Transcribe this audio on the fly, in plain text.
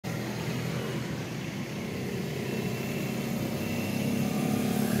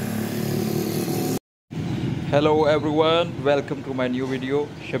Hello everyone, welcome to my new video.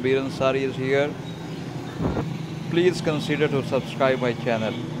 Shabir Ansari is here. Please consider to subscribe my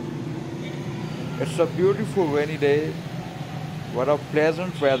channel. It's a beautiful rainy day. What a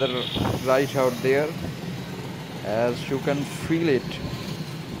pleasant weather right out there, as you can feel it.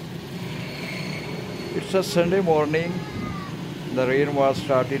 It's a Sunday morning. The rain was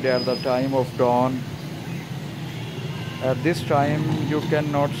started at the time of dawn. At this time you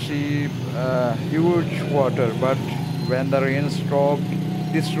cannot see huge water, but when the rain stopped,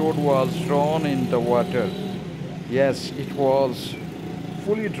 this road was drawn in the water. Yes, it was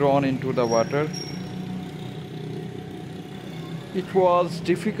fully drawn into the water. It was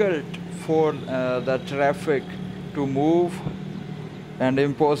difficult for the traffic to move and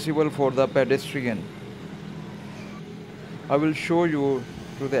impossible for the pedestrian. I will show you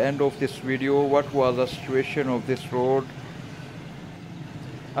to the end of this video what was the situation of this road.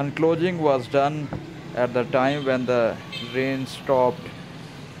 Unclogging was done at the time when the rain stopped.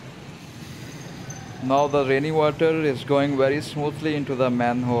 Now the rainy water is going very smoothly into the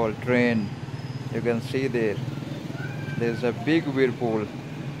manhole drain. You can see there is a big whirlpool.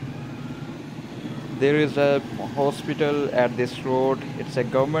 There is a hospital at this road. It's a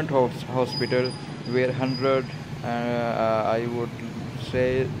government hospital where I would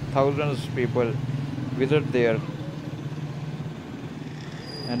say thousands of people visit there.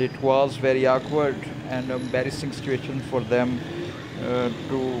 And it was very awkward and embarrassing situation for them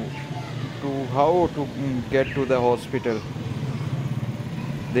to how to get to the hospital.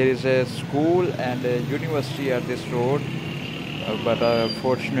 There is a school and a university at this road, but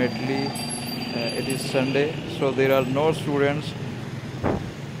fortunately it is Sunday, so there are no students.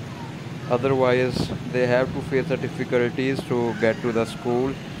 Otherwise they have to face the difficulties to get to the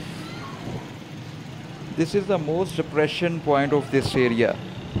school. This is the most depression point of this area.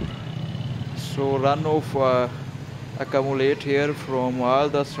 So runoff accumulate here from all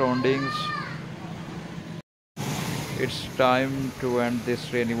the surroundings. It's time to end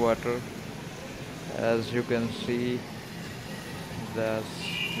this rainy water. As you can see, the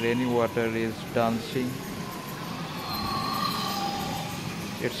rainy water is dancing.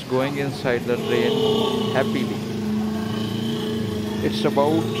 It's going inside the drain happily. It's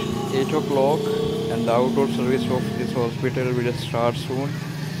about 8 o'clock and the outdoor service of this hospital will start soon.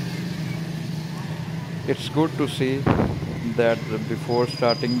 It's good to see that before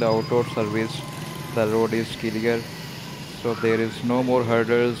starting the outdoor service, the road is clear, so there is no more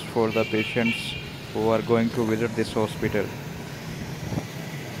hurdles for the patients who are going to visit this hospital.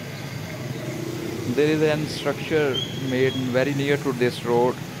 There is a structure made very near to this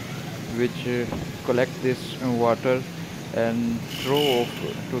road which collect this water and throw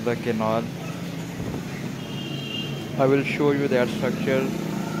off to the canal. I will show you that structure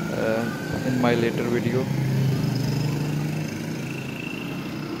in my later video.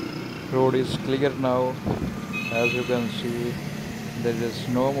 Road is clear now. As you can see, there is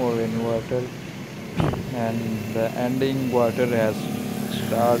no more rain water and the ending water has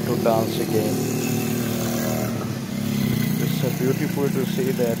started to dance again. It's so beautiful to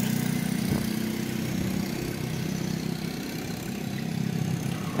see that.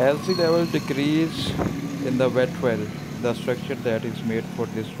 As the level decreases in the wet well, the structure that is made for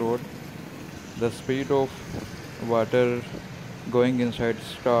this road, the speed of water going inside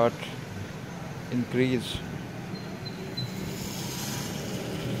start increase.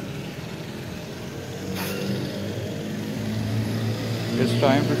 It's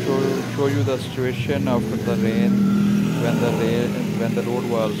time to show you the situation after the rain when the road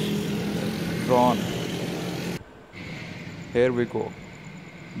was drawn. Here we go.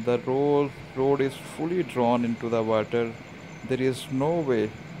 The road is fully drawn into the water. There is no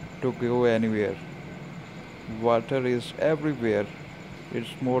way to go anywhere. Water is everywhere. It's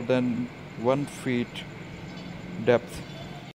more than 1 feet depth.